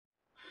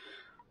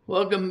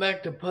Welcome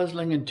back to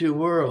Puzzling in Two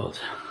Worlds.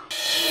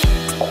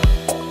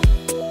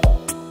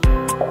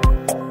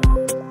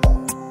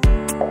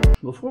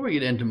 Before we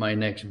get into my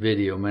next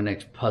video, my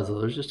next puzzle,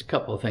 there's just a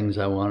couple of things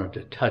I wanted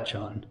to touch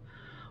on.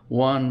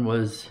 One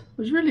was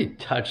really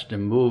touched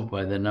and moved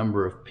by the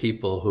number of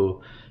people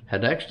who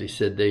had actually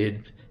said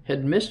they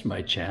had missed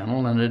my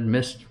channel and had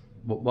missed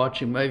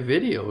watching my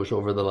videos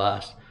over the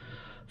last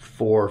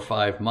 4 or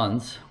 5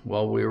 months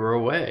while we were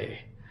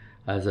away.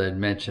 As I had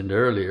mentioned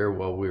earlier,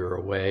 while we were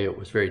away, it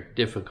was very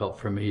difficult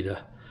for me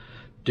to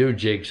do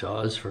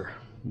jigsaws. For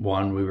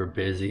one, we were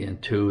busy,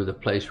 and two, the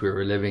place we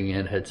were living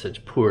in had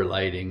such poor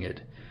lighting,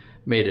 it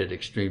made it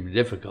extremely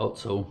difficult,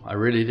 so I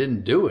really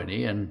didn't do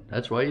any, and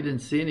that's why you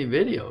didn't see any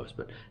videos.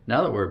 But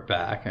now that we're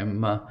back,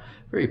 I'm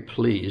very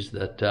pleased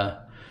that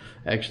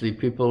actually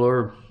people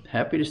are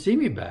happy to see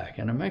me back,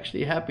 and I'm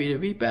actually happy to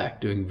be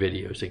back doing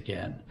videos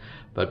again.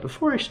 But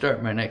before I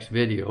start my next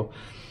video,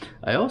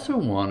 I also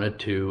wanted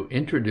to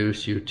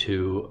introduce you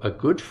to a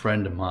good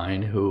friend of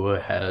mine who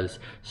has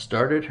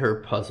started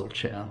her puzzle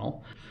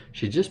channel.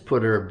 She just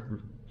put her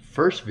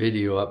first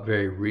video up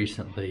very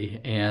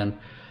recently, and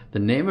the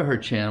name of her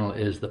channel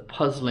is The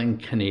Puzzling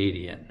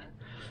Canadian.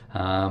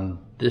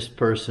 This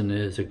person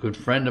is a good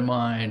friend of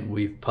mine.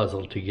 We've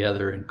puzzled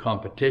together in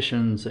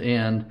competitions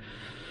and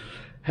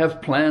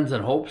have plans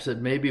and hopes that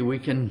maybe we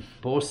can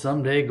both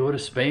someday go to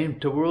Spain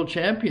to World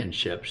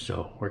Championships.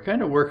 So we're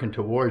kind of working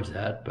towards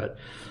that, but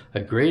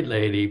a great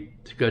lady.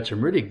 She's got some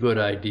really good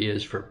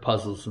ideas for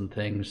puzzles and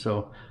things.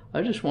 So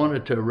I just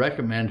wanted to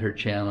recommend her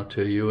channel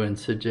to you and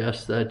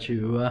suggest that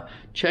you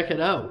check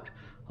it out.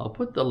 I'll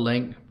put the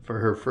link for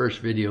her first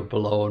video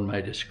below in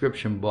my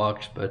description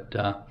box, but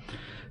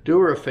do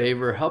her a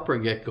favor, help her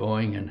get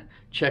going, and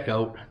check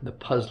out The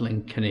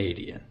Puzzling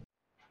Canadian.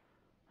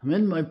 I'm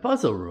in my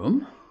puzzle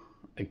room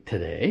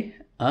today.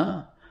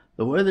 The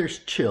weather's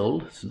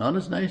chilled. It's not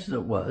as nice as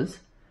it was.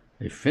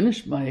 I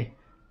finished my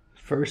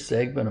first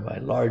segment of my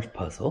large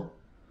puzzle,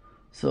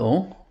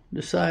 so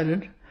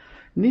decided I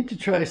need to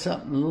try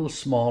something a little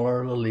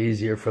smaller, a little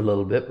easier for a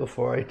little bit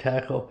before I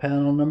tackle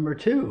panel number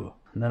 2.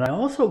 And then I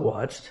also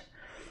watched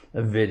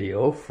a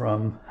video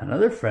from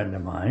another friend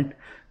of mine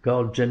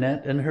called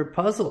Janette and her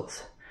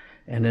puzzles.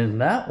 And in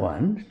that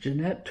one,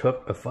 Janette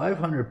took a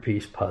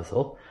 500-piece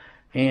puzzle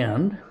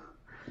and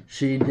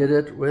she did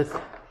it with,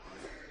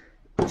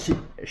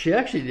 she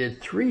actually did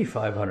 3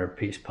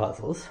 500-piece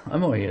puzzles.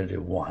 I'm only going to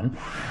do one.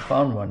 I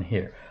found one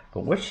here.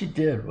 But what she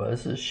did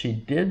was she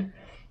did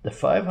the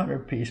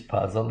 500-piece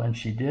puzzle, and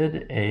she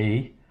did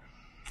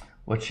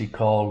what she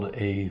called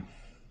a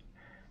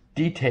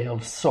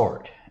detailed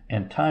sort,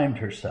 and timed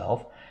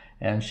herself,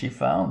 and she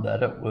found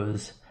that it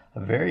was a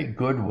very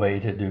good way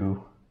to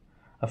do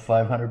a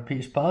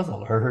 500-piece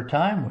puzzle. Her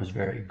time was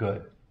very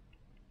good.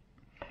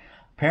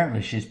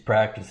 Apparently she's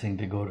practicing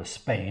to go to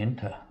Spain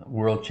to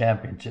World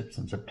Championships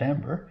in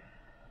September.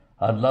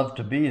 I'd love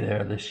to be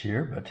there this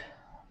year, but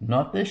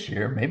not this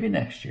year, maybe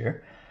next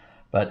year.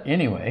 But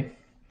anyway,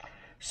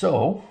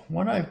 so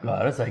what I've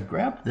got is I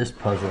grabbed this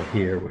puzzle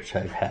here, which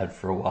I've had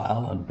for a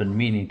while and been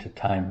meaning to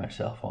time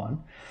myself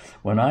on.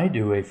 When I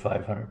do a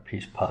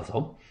 500-piece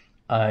puzzle,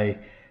 I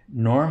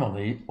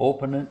normally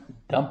open it,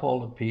 dump all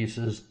the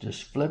pieces,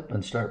 just flip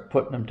and start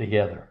putting them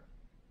together.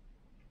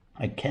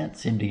 I can't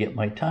seem to get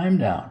my time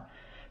down.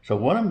 So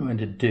what I'm going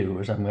to do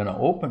is I'm going to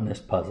open this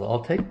puzzle.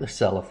 I'll take the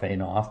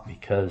cellophane off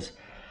because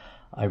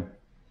I'm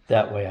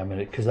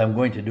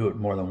going to do it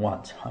more than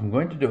once. I'm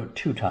going to do it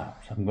 2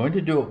 times. I'm going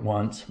to do it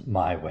once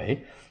my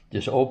way,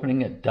 just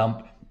opening it,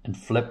 dump and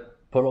flip,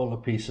 put all the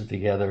pieces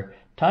together,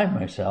 time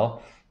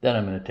myself. Then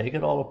I'm going to take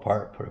it all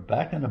apart, put it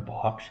back in a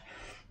box,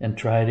 and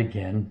try it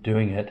again,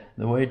 doing it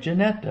the way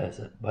Janette does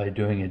it, by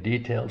doing a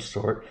detailed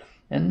sort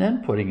and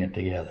then putting it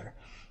together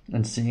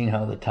and seeing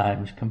how the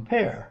times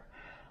compare.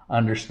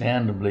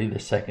 Understandably, the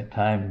second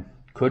time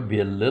could be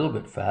a little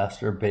bit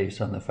faster based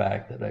on the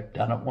fact that I've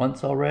done it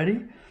once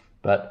already,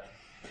 but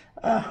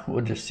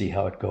we'll just see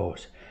how it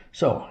goes.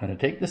 So I'm going to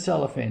take the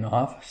cellophane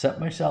off, set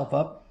myself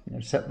up. I'm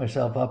going to set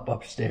myself up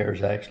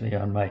upstairs, actually,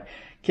 on my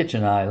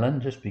kitchen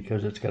island, just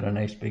because it's got a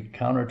nice big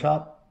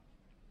countertop.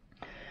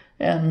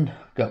 And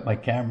got my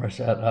camera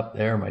set up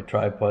there, my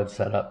tripod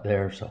set up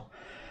there. So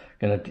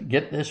I'm going to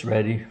get this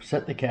ready,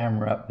 set the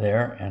camera up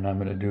there, and I'm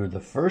going to do the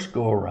first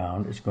go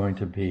around is going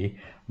to be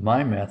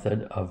my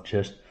method of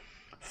just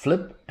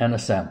flip and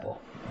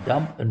assemble.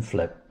 Dump and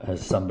flip,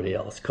 as somebody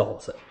else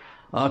calls it.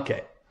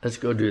 Okay, let's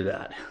go do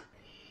that.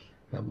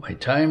 Got my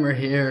timer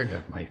here,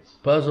 got my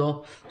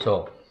puzzle.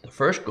 So the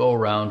first go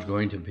around is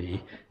going to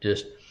be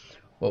just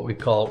what we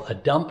call a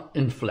dump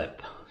and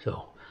flip.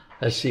 So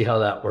let's see how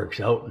that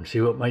works out and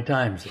see what my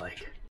time's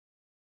like.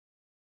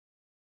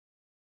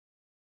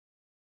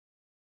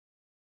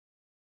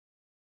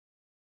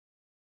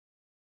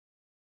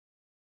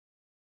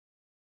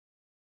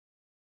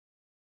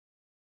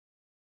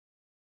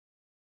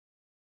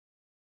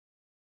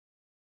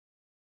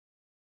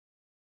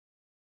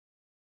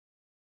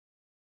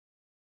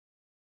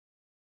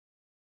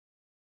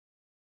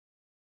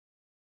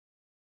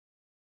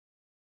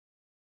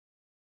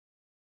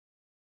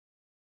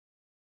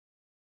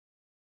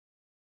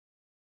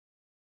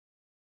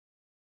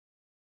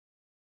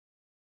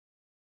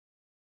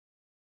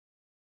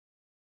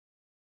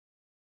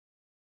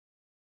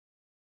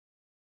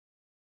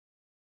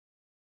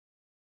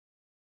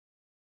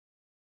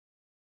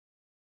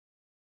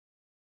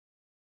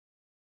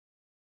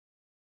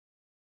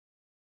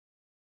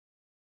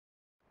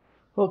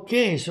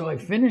 Okay, so I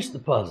finished the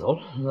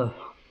puzzle, the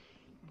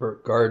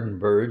Garden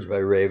Birds by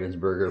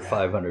Ravensburger,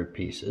 500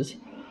 pieces.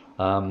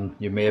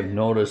 You may have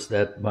noticed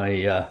that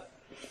my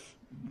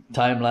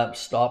time-lapse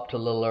stopped a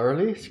little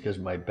early. It's because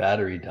my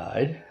battery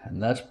died,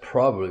 and that's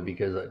probably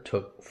because it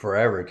took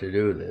forever to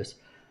do this.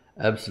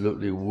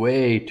 Absolutely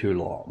way too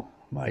long.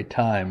 My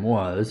time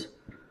was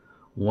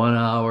 1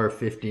 hour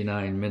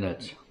 59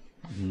 minutes.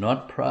 I'm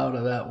not proud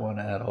of that one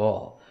at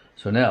all.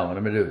 So now what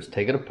I'm going to do is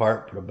take it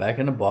apart, put it back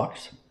in the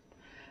box,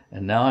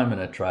 and now I'm going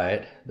to try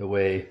it the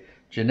way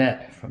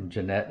Janette from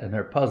Janette and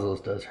Her Puzzles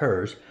does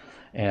hers,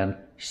 and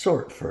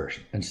sort first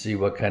and see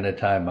what kind of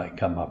time I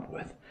come up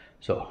with.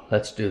 So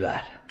let's do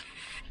that.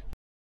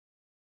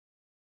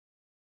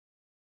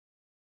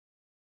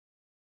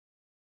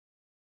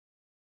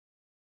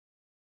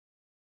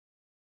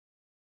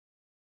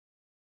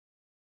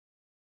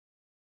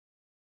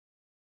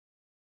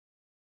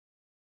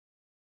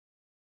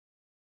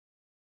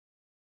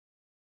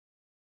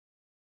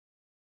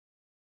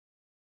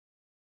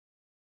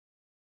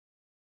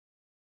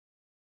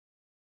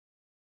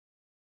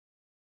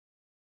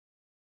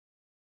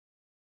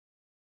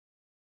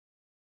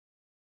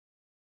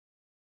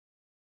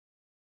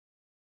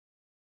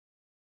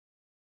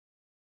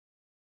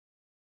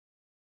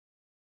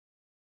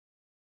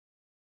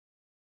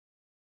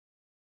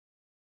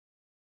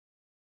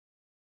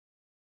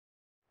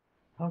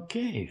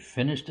 Okay,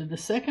 finished it the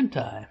second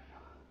time.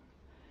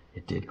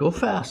 It did go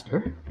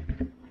faster,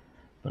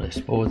 but I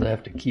suppose I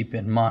have to keep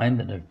in mind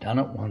that I've done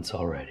it once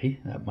already.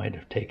 That might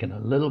have taken a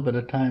little bit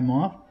of time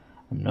off.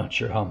 I'm not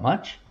sure how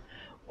much.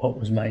 What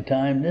was my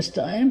time this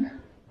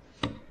time?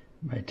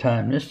 My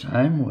time this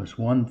time was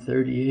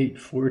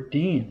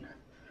 1:38:14.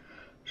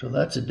 So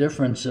that's a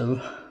difference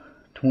of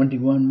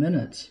 21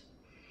 minutes.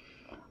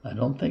 I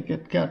don't think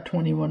it got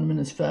 21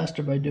 minutes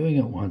faster by doing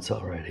it once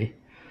already.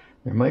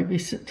 There might be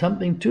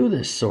something to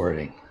this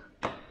sorting.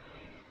 I'll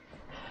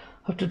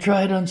have to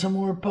try it on some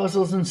more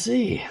puzzles and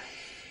see.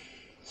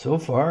 So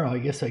far, I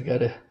guess I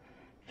gotta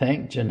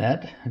thank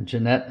Janette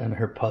and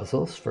Her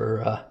Puzzles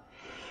for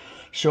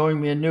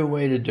showing me a new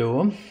way to do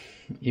them.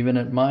 Even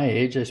at my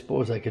age, I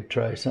suppose I could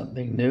try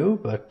something new,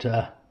 but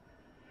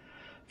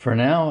for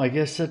now, I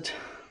guess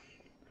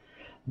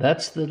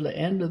that's the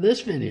end of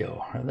this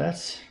video.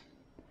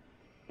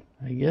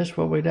 I guess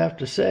what we'd have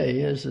to say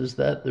is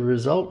that the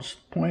results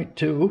point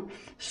to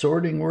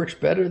sorting works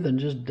better than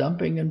just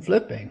dumping and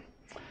flipping.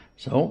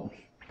 So,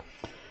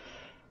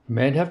 we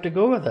might have to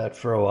go with that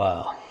for a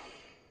while.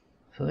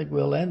 So I think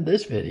we'll end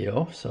this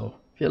video. So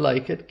if you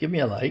like it, give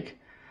me a like.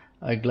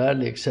 I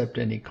gladly accept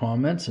any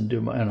comments and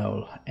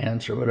I'll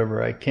answer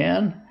whatever I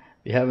can.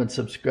 If you haven't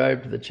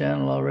subscribed to the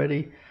channel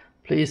already,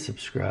 please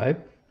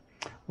subscribe.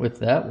 With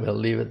that, we'll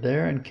leave it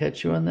there and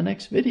catch you on the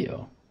next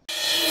video.